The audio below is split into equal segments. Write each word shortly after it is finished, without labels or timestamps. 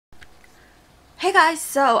Hey guys,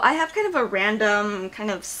 so I have kind of a random,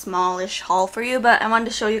 kind of smallish haul for you, but I wanted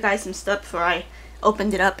to show you guys some stuff before I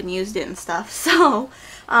opened it up and used it and stuff. So,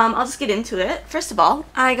 I'll just get into it. First of all,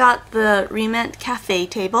 I got the RE-MENT cafe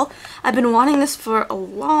table. I've been wanting this for a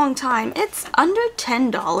long time. It's under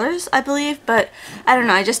 $10, I believe, but I don't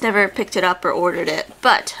know, I just never picked it up or ordered it.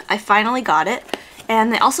 But I finally got it.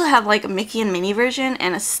 And they also have like a Mickey and Minnie version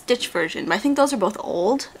and a Stitch version, but I think those are both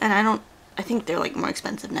old, and I think they're like more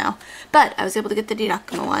expensive now. But I was able to get the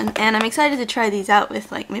Dirakuma one, and I'm excited to try these out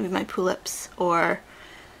with like maybe my pull-ups, or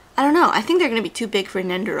I don't know. I think they're going to be too big for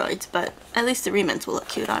Nendoroids, but at least the RE-MENTs will look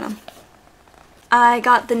cute on them. I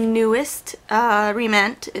got the newest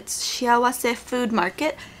RE-MENT. It's Shiawase Food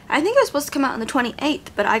Market. I think it was supposed to come out on the 28th,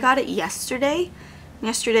 but I got it yesterday.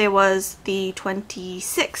 Yesterday was the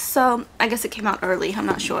 26th, so I guess it came out early, I'm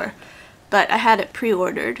not sure. But I had it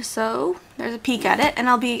pre-ordered, so there's a peek at it, and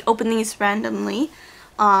I'll be opening these randomly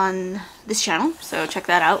on this channel, so check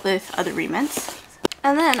that out with other RE-MENTs.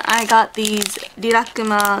 And then I got these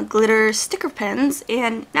Dirakuma glitter sticker pens,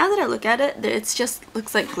 and now that I look at it, it just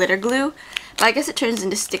looks like glitter glue. But I guess it turns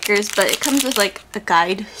into stickers, but it comes with like a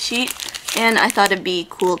guide sheet, and I thought it'd be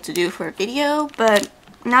cool to do for a video, but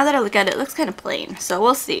now that I look at it, it looks kind of plain, so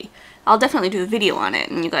we'll see. I'll definitely do a video on it,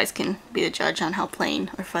 and you guys can be the judge on how plain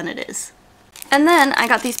or fun it is. And then I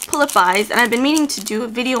got these pull-up eyes, and I've been meaning to do a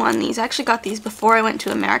video on these. I actually got these before I went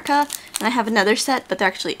to America, and I have another set, but they're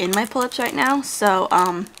actually in my pull-ups right now, so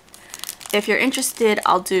if you're interested,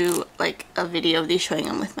 I'll do like a video of these showing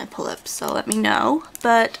them with my pull-ups, so let me know.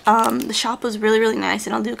 But the shop was really, really nice,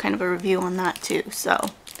 and I'll do kind of a review on that too, so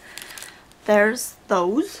there's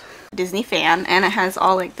those. Disney fan, and it has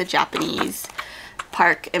all like the Japanese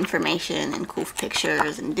park information and cool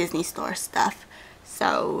pictures and Disney store stuff.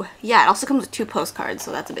 So yeah, it also comes with 2 postcards,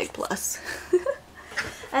 so that's a big plus.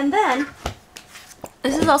 And then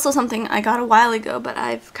this is also something I got a while ago, but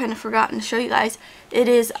I've kind of forgotten to show you guys. It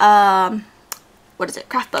is what is it?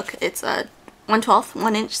 Craft book. It's a 1/12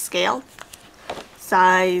 1-inch scale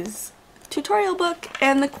size tutorial book,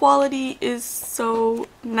 and the quality is so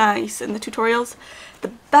nice in the tutorials.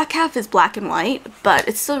 The back half is black and white, but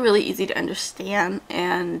it's still really easy to understand,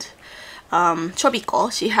 and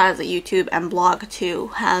Chobiko, she has a YouTube and blog too,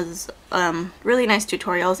 has really nice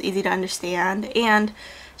tutorials, easy to understand, and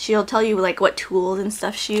she'll tell you like what tools and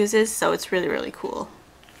stuff she uses, so it's really, really cool.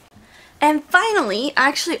 And finally, I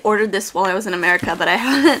actually ordered this while I was in America, but I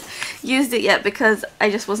haven't used it yet because I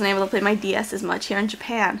just wasn't able to play my DS as much here in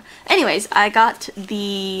Japan. Anyways, I got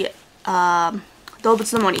the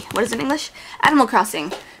Doubutsu no Mori, what is it in English? Animal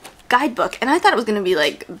Crossing guidebook, and I thought it was going to be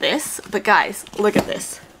like this, but guys, look at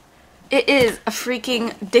this. It is a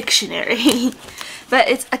freaking dictionary, but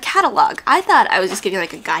it's a catalog. I thought I was just getting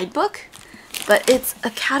like a guidebook, but it's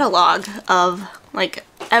a catalog of like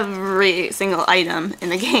every single item in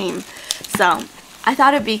the game. So I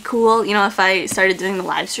thought it'd be cool, you know, if I started doing the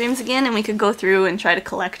live streams again and we could go through and try to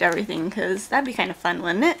collect everything, because that'd be kind of fun,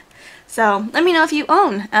 wouldn't it? So let me know if you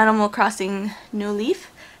own Animal Crossing New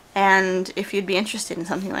Leaf and if you'd be interested in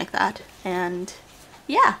something like that. And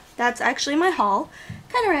yeah, that's actually my haul.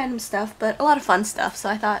 Kind of random stuff, but a lot of fun stuff, so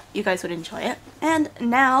I thought you guys would enjoy it. And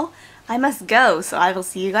now I must go, so I will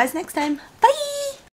see you guys next time. Bye!